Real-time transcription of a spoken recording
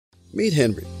Meet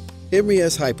Henry. Henry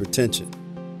has hypertension,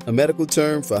 a medical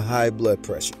term for high blood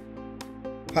pressure.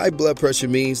 High blood pressure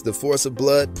means the force of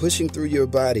blood pushing through your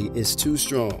body is too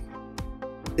strong.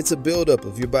 It's a buildup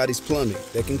of your body's plumbing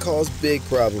that can cause big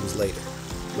problems later,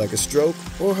 like a stroke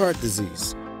or heart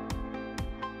disease.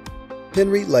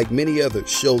 Henry, like many others,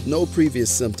 showed no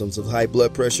previous symptoms of high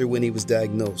blood pressure when he was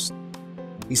diagnosed.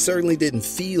 He certainly didn't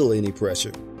feel any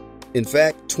pressure. In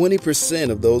fact, 20%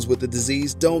 of those with the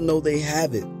disease don't know they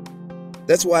have it.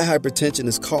 That's why hypertension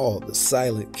is called the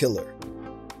silent killer.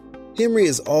 Henry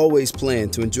has always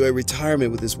planned to enjoy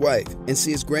retirement with his wife and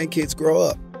see his grandkids grow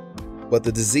up. But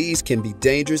the disease can be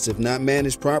dangerous if not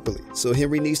managed properly, so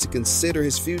Henry needs to consider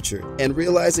his future and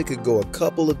realize it could go a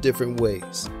couple of different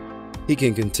ways. He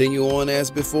can continue on as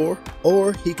before,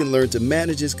 or he can learn to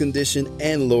manage his condition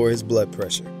and lower his blood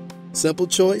pressure. Simple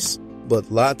choice,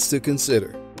 but lots to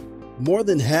consider. More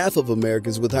than half of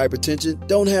Americans with hypertension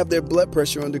don't have their blood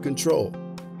pressure under control.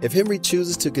 If Henry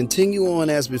chooses to continue on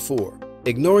as before,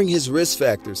 ignoring his risk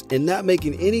factors and not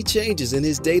making any changes in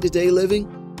his day-to-day living,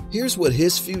 here's what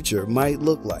his future might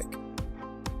look like.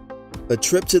 A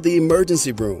trip to the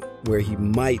emergency room where he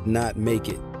might not make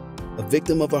it. A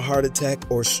victim of a heart attack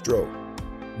or stroke.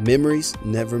 Memories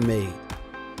never made.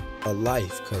 A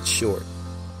life cut short.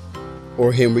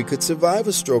 Or Henry could survive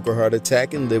a stroke or heart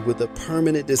attack and live with a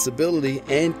permanent disability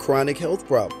and chronic health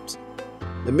problems.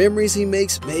 The memories he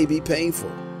makes may be painful.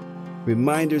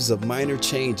 Reminders of minor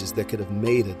changes that could have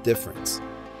made a difference.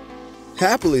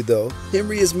 Happily though,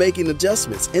 Henry is making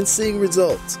adjustments and seeing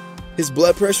results. His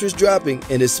blood pressure is dropping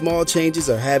and his small changes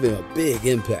are having a big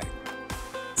impact.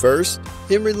 First,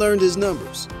 Henry learned his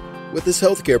numbers. With his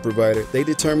healthcare provider, they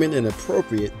determined an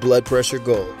appropriate blood pressure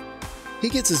goal. He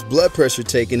gets his blood pressure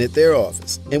taken at their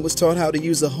office and was taught how to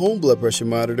use a home blood pressure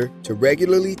monitor to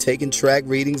regularly take and track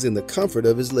readings in the comfort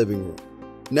of his living room.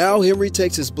 Now Henry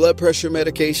takes his blood pressure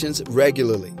medications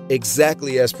regularly,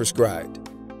 exactly as prescribed.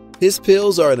 His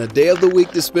pills are in a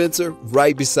day-of-the-week dispenser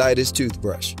right beside his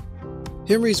toothbrush.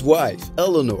 Henry's wife,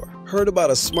 Eleanor, heard about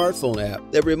a smartphone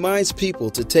app that reminds people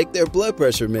to take their blood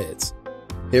pressure meds.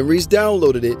 Henry's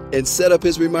downloaded it and set up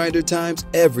his reminder times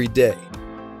every day.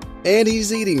 And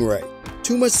he's eating right.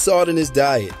 Too much salt in his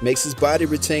diet makes his body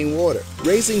retain water,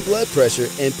 raising blood pressure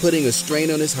and putting a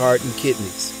strain on his heart and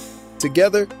kidneys.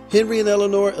 Together, Henry and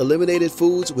Eleanor eliminated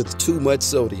foods with too much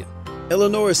sodium.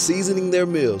 Eleanor is seasoning their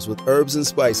meals with herbs and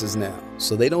spices now,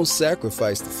 so they don't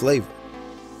sacrifice the flavor.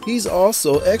 He's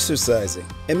also exercising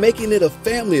and making it a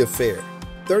family affair.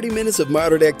 30 minutes of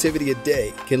moderate activity a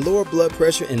day can lower blood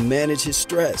pressure and manage his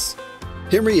stress.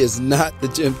 Henry is not the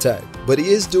gym type, but he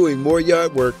is doing more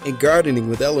yard work and gardening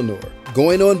with Eleanor,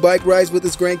 going on bike rides with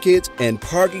his grandkids, and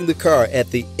parking the car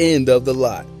at the end of the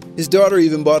lot. His daughter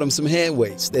even bought him some hand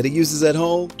weights that he uses at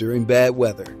home during bad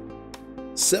weather.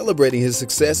 Celebrating his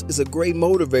success is a great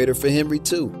motivator for Henry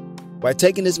too. By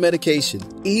taking his medication,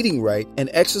 eating right, and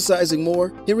exercising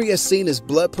more, Henry has seen his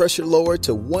blood pressure lower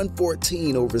to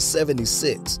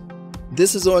 114/76.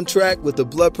 This is on track with the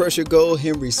blood pressure goal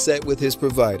Henry set with his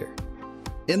provider.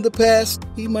 In the past,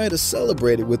 he might have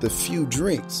celebrated with a few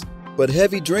drinks, but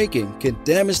heavy drinking can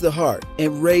damage the heart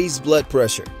and raise blood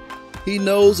pressure. He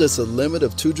knows it's a limit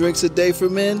of 2 drinks a day for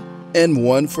men and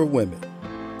 1 for women.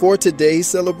 For today's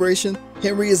celebration,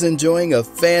 Henry is enjoying a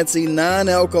fancy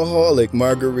non-alcoholic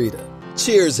margarita.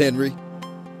 Cheers, Henry!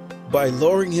 By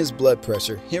lowering his blood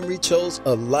pressure, Henry chose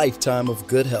a lifetime of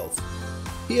good health.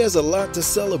 He has a lot to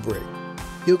celebrate.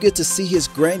 He'll get to see his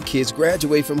grandkids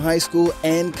graduate from high school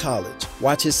and college,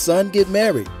 watch his son get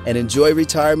married, and enjoy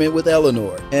retirement with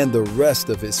Eleanor and the rest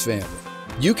of his family.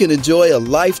 You can enjoy a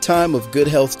lifetime of good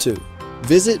health too.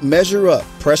 Visit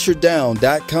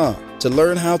MeasureUpPressureDown.com to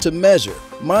learn how to measure,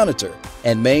 monitor,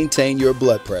 and maintain your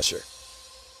blood pressure.